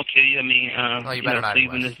you. I mean, you better not.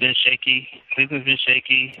 Cleveland has been shaky.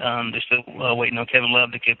 They're still waiting on Kevin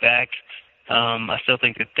Love to get back. I still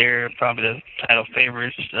think that they're probably the title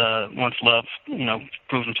favorites once Love,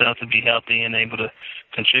 proves himself to be healthy and able to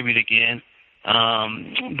contribute again.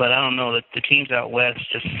 But I don't know, that the teams out west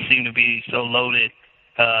just seem to be so loaded.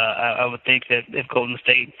 I would think that if Golden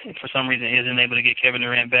State, for some reason, isn't able to get Kevin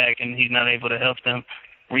Durant back and he's not able to help them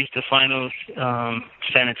reach the finals,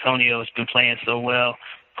 San Antonio has been playing so well.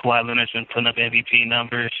 Kawhi Leonard's been putting up MVP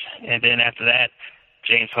numbers. And then after that,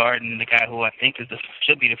 James Harden, the guy who I think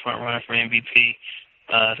should be the front runner for MVP,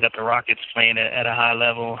 has got the Rockets playing at a high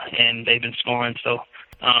level, and they've been scoring. So,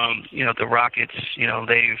 the Rockets,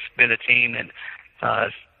 they've been a team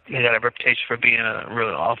that they got a reputation for being a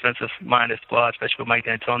real offensive-minded squad, especially with Mike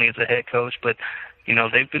D'Antoni as the head coach. But,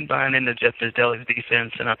 they've been buying into Jeff Bzdelik's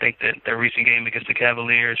defense, and I think that their recent game against the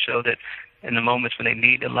Cavaliers showed that in the moments when they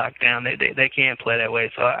need to lock down, they can't play that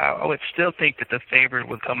way. So I would still think that the favorite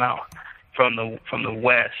would come out from the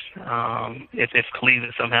West if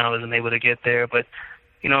Cleveland somehow isn't able to get there. But,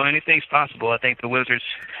 anything's possible. I think the Wizards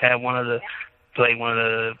have played one of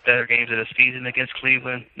the better games of the season against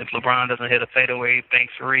Cleveland. If LeBron doesn't hit a fadeaway bank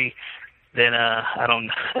three, then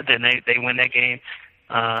then they win that game.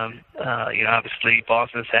 Obviously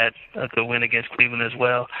Boston's had a good win against Cleveland as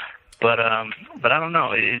well, but I don't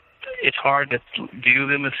know. It's hard to view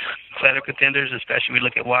them as title contenders, especially when we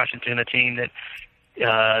look at Washington, a team that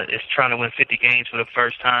is trying to win 50 games for the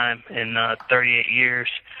first time in 38 years.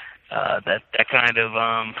 That kind of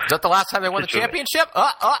is that the last time they won the championship?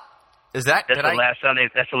 Is that? That's the last time they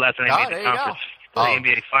made the conference, the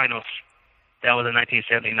NBA Finals. That was in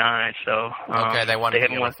 1979. So okay, they won. They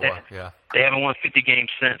haven't won. They haven't won 50 games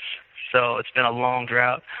since. So it's been a long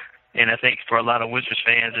drought. And I think for a lot of Wizards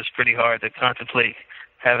fans, it's pretty hard to contemplate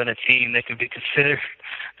having a team that could be considered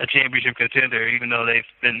a championship contender, even though they've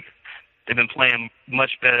been playing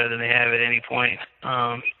much better than they have at any point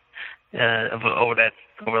over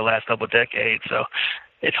the last couple of decades. So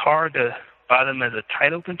it's hard to buy them as a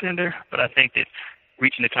title contender, but I think that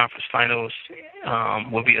reaching the conference finals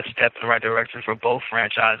will be a step in the right direction for both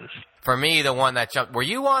franchises. For me, the one that jumped. Were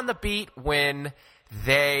you on the beat when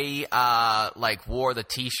they wore the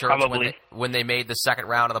T-shirts when they made the second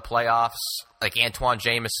round of the playoffs, like Antoine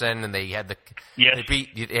Jameson, and they had the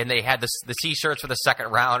the T-shirts for the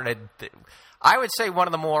second round, and I would say one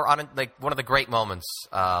of the great moments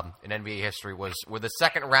in NBA history were the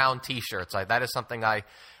second round T-shirts. That is something I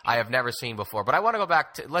have never seen before. But I want to go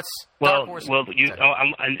back to and to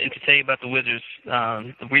tell you about the Wizards,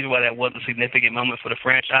 the reason why that was a significant moment for the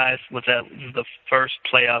franchise was that it was the first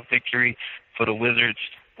playoff victory for the Wizards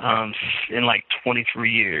in like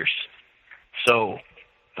 23 years. So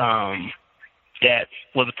that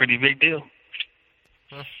was a pretty big deal.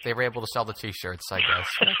 They were able to sell the T-shirts, I guess.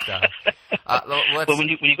 But when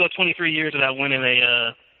you go 23 years without winning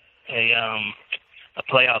a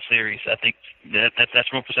playoff series, I think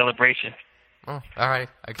that's room for celebration. Oh, all right,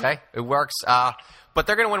 okay, it works. But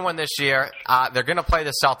they're going to win one this year. They're going to play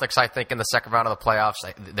the Celtics, I think, in the second round of the playoffs.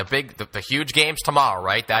 The huge games tomorrow,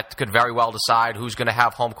 right? That could very well decide who's going to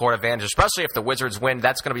have home court advantage. Especially if the Wizards win,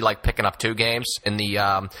 that's going to be like picking up 2 games in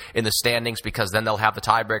the standings, because then they'll have the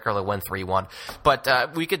tiebreaker. They'll win 3-1.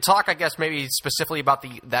 But we could talk, I guess, maybe specifically about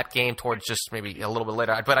that game towards just maybe a little bit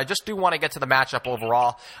later. But I just do want to get to the matchup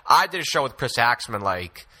overall. I did a show with Chris Axman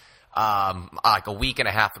like a week and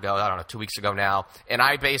a half ago. I don't know, 2 weeks ago now, and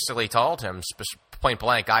I basically told him point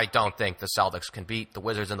blank, I don't think the Celtics can beat the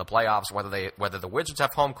Wizards in the playoffs, whether the Wizards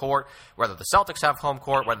have home court, whether the Celtics have home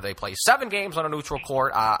court, whether they play 7 games on a neutral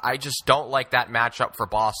court. I just don't like that matchup for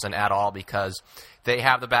Boston at all, because they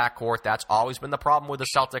have the backcourt. That's always been the problem with the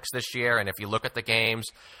Celtics this year. And if you look at the games,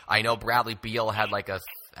 I know Bradley Beal had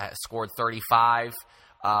scored 35.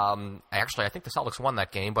 Actually, I think the Celtics won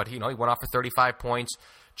that game, but he went off for 35 points.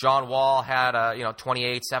 John Wall had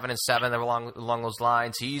 28, 7 and 7 along those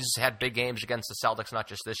lines. He's had big games against the Celtics, not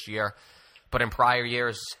just this year, but in prior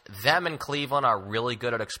years. Them and Cleveland are really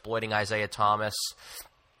good at exploiting Isaiah Thomas.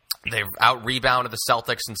 They've out-rebounded the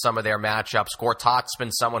Celtics in some of their matchups. Gortat's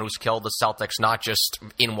been someone who's killed the Celtics, not just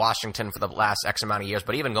in Washington for the last X amount of years,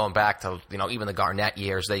 but even going back to even the Garnett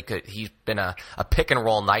years. He's been a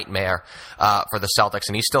pick-and-roll nightmare for the Celtics,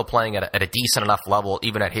 and he's still playing at a decent enough level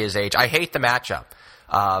even at his age. I hate the matchup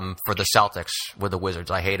for the Celtics with the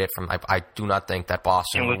Wizards. I hate it. I do not think that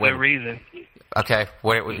Boston will win. And with good reason. Okay,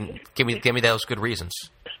 give me those good reasons.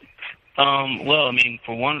 Well, I mean,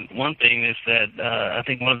 for one thing is that I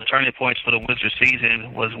think one of the turning points for the Wizards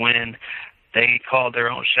season was when they called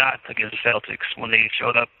their own shot against the Celtics, when they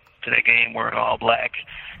showed up to that game wearing all black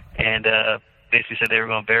and basically said they were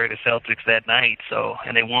going to bury the Celtics that night. So,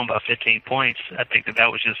 and they won by 15 points. I think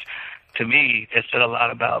that was just, to me, it said a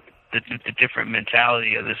lot about the different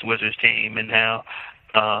mentality of this Wizards team, and how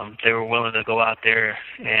they were willing to go out there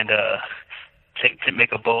and to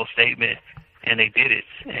make a bold statement, and they did it.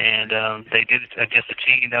 And they did it against a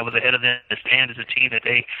team that was ahead of them in the stands, a team that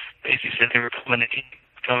they basically said they were coming to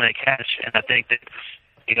catch. And I think that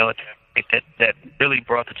that really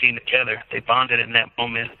brought the team together. They bonded in that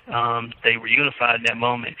moment. They were unified in that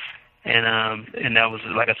moment, and that was,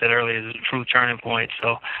 like I said earlier, is a true turning point.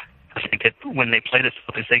 So I think that when they play the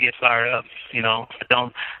Celtics, they get fired up. They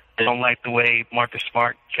don't like the way Marcus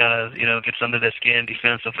Smart kind of gets under their skin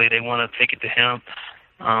defensively. They want to take it to him.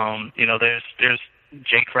 There's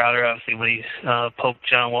Jay Crowder, obviously, when he poked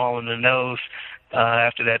John Wall in the nose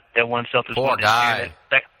after that one Celtics poor guy.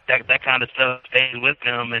 That kind of stuff stays with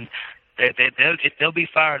them, and they'll be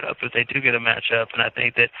fired up if they do get a matchup. And I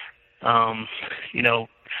think that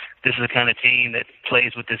this is the kind of team that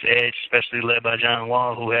plays with this edge, especially led by John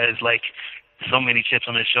Wall, who has so many chips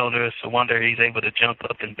on his shoulders. So wonder he's able to jump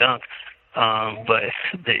up and dunk. But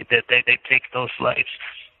they take those slights.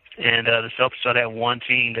 And the Celtics are that one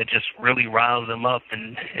team that just really riles them up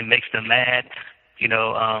and makes them mad.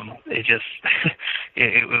 It just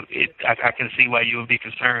I can see why you would be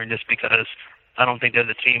concerned, just because I don't think there's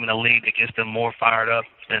a team in the league that gets them more fired up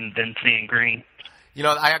than seeing green. You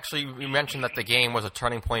know, we mentioned that the game was a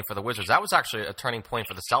turning point for the Wizards. That was actually a turning point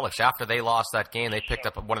for the Celtics. After they lost that game, they picked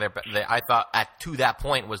up one of I thought to that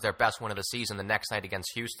point was their best win of the season the next night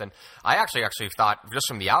against Houston. I actually thought, just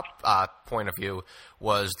from the point of view,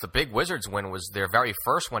 was the big Wizards win was their very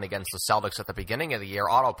first win against the Celtics at the beginning of the year.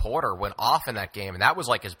 Otto Porter went off in that game, and that was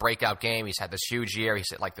like his breakout game. He's had this huge year. He's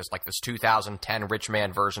like this 2010 rich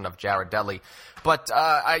man version of Jared Dudley. But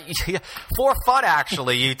for fun,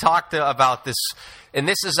 actually, you talked about this. And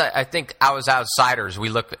this is, I think, as outsiders, we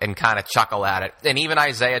look and kind of chuckle at it. And even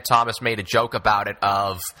Isaiah Thomas made a joke about it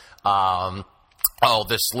of,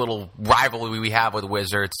 this little rivalry we have with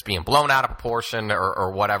Wizards being blown out of proportion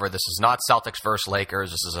or whatever. This is not Celtics versus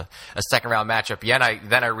Lakers. This is a second-round matchup.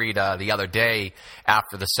 Then I read the other day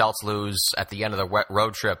after the Celts lose at the end of the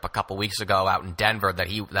road trip a couple weeks ago out in Denver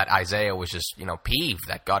that Isaiah was just, peeved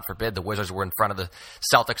that, God forbid, the Wizards were in front of the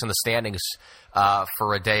Celtics in the standings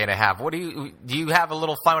for a day and a half. What do you have a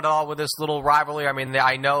little fun at all with this little rivalry? I mean,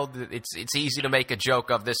 I know that it's easy to make a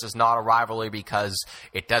joke of this is not a rivalry because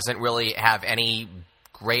it doesn't really have any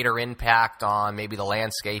greater impact on maybe the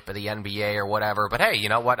landscape of the NBA or whatever. But hey, you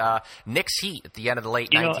know what? Knicks Heat at the end of the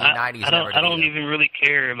late 1990s. I don't even really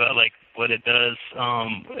care about like what it does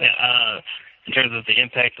in terms of the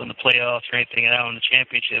impact on the playoffs or anything out on the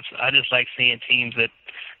championships. I just like seeing teams that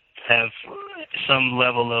have some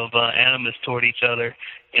level of animus toward each other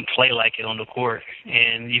and play like it on the court.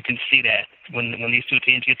 And you can see that when these two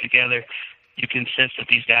teams get together, you can sense that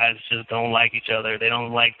these guys just don't like each other. They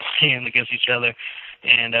don't like playing against each other.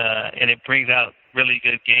 And it brings out really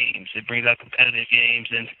good games. It brings out competitive games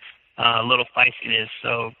and a little feistiness.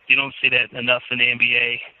 So you don't see that enough in the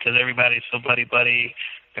NBA because everybody's so buddy-buddy.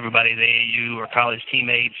 Everybody's AAU or college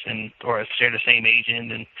teammates or share the same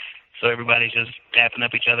agent. And so everybody's just dapping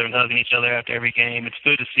up each other and hugging each other after every game. It's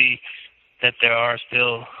good to see that there are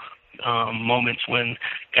still moments when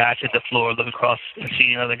guys hit the floor, look across and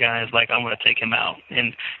see another guy is like, I'm going to take him out.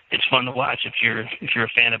 And it's fun to watch if you're a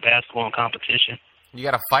fan of basketball and competition. You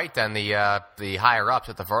got to fight then the higher ups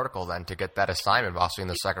at the vertical then to get that assignment possibly in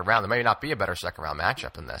the second round. There may not be a better second round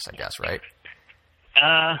matchup in this, I guess, right?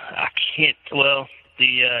 I can't. Well,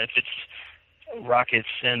 if it's Rockets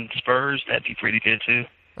and Spurs, that'd be pretty good too.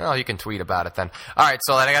 Well, you can tweet about it then. All right,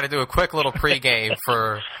 so then I got to do a quick little pregame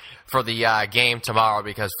for the game tomorrow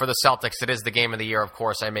because for the Celtics, it is the game of the year. Of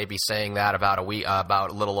course, I may be saying that about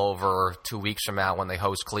a little over 2 weeks from now when they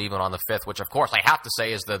host Cleveland on the 5th, which of course I have to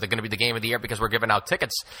say is they're going to be the game of the year because we're giving out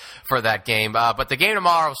tickets for that game. But the game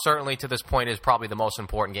tomorrow, certainly to this point, is probably the most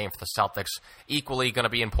important game for the Celtics. Equally going to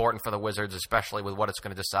be important for the Wizards, especially with what it's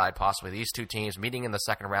going to decide. Possibly these two teams meeting in the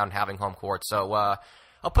second round, having home court. So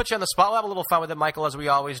I'll put you on the spot. We'll have a little fun with it, Michael, as we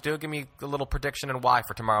always do. Give me a little prediction and why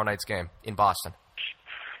for tomorrow night's game in Boston.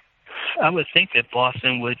 I would think that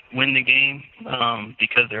Boston would win the game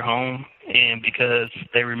because they're home and because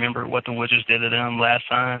they remember what the Wizards did to them last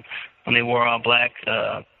time when they wore all black.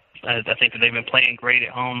 I think that they've been playing great at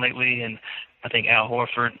home lately, and I think Al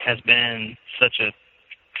Horford has been such a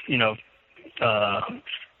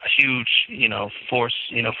huge, force,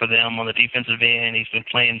 for them on the defensive end. He's been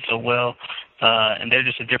playing so well, and they're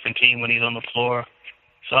just a different team when he's on the floor.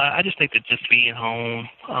 So I just think that just being home,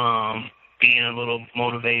 being a little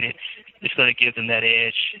motivated, it's going to give them that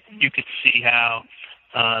edge. You could see how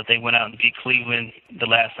they went out and beat Cleveland the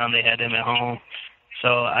last time they had them at home.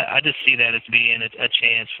 So I just see that as being a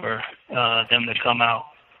chance for them to come out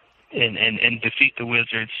and defeat the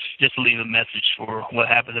Wizards, just to leave a message for what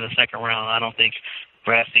happens in the second round. I don't think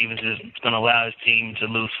Brad Stevens is going to allow his team to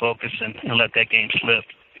lose focus and let that game slip.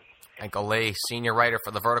 Michael Lee, senior writer for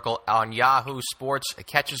The Vertical on Yahoo Sports,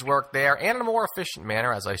 catches work there and in a more efficient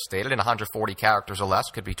manner, as I stated, in 140 characters or less.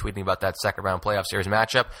 Could be tweeting about that second-round playoff series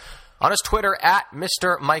matchup. On his Twitter, at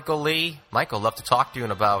Mr. Michael Lee. Michael, love to talk to you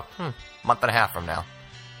in about a month and a half from now.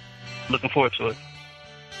 Looking forward to it.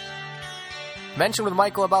 Mentioned with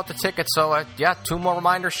Michael about the tickets, so 2 more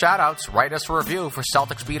reminder shout-outs. Write us a review for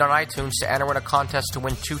Celtics Beat on iTunes to enter in a contest to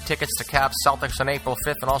win 2 tickets to Cavs Celtics on April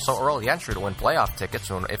 5th, and also early entry to win playoff tickets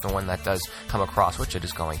if and when that does come across, which it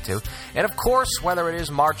is going to. And of course, whether it is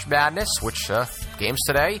March Madness, which games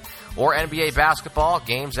today, or NBA basketball,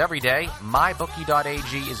 games every day,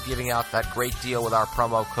 MyBookie.ag is giving out that great deal with our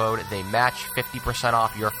promo code. They match 50%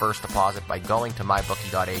 off your first deposit by going to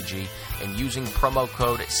MyBookie.ag and using promo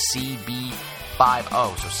code CB50,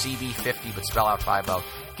 so CB50, but spell out 50.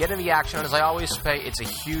 Get in the action, and as I always say, it's a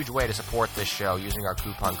huge way to support this show using our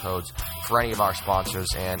coupon codes for any of our sponsors,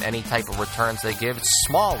 and any type of returns they give, it's a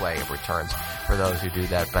small way of returns for those who do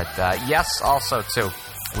that. But yes, also, too,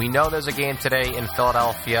 we know there's a game today in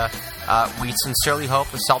Philadelphia. We sincerely hope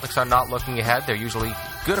the Celtics are not looking ahead. They're usually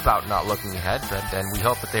good about not looking ahead, and we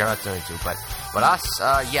hope that they are not doing to. But us,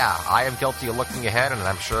 I am guilty of looking ahead, and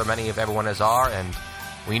I'm sure many of everyone are, and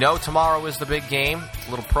we know tomorrow is the big game. A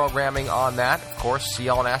little programming on that. Of course,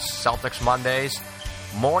 CLNS, Celtics Mondays.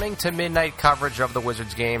 Morning to midnight coverage of the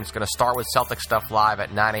Wizards game. It's going to start with Celtics Stuff Live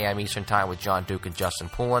at 9 a.m. Eastern Time with John Duke and Justin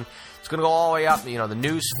Poulin. It's going to go all the way up, the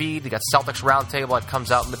news feed. They got Celtics Roundtable that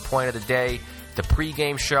comes out midpoint of the day. The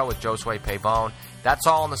pregame show with Josue Pabon. That's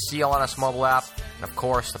all on the CLNS mobile app. And, of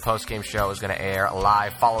course, the postgame show is going to air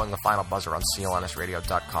live following the final buzzer on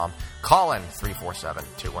clnsradio.com. Call in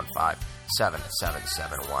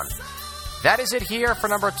 347-215-7771. That is it here for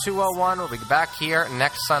number 201. We'll be back here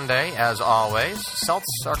next Sunday, as always.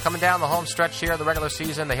 Celts are coming down the home stretch here of the regular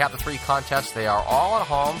season. They have the 3 contests. They are all at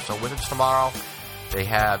home, so Wizards tomorrow. They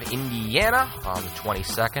have Indiana on the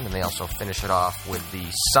 22nd, and they also finish it off with the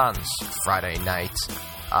Suns Friday night.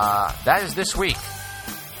 That is this week.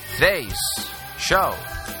 Today's show,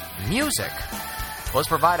 music, was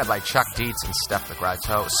provided by Chuck Dietz and Steph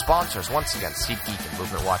LeGrateau. Sponsors, once again, SeatGeek and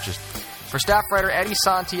Movement Watches. For staff writer Eddie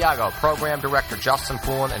Santiago, program director Justin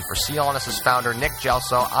Poulin, and for CLNS's founder Nick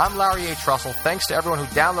Gelso, I'm Larry H. Russell. Thanks to everyone who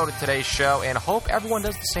downloaded today's show, and hope everyone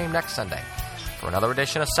does the same next Sunday for another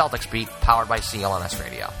edition of Celtics Beat, powered by CLNS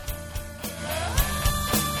Radio.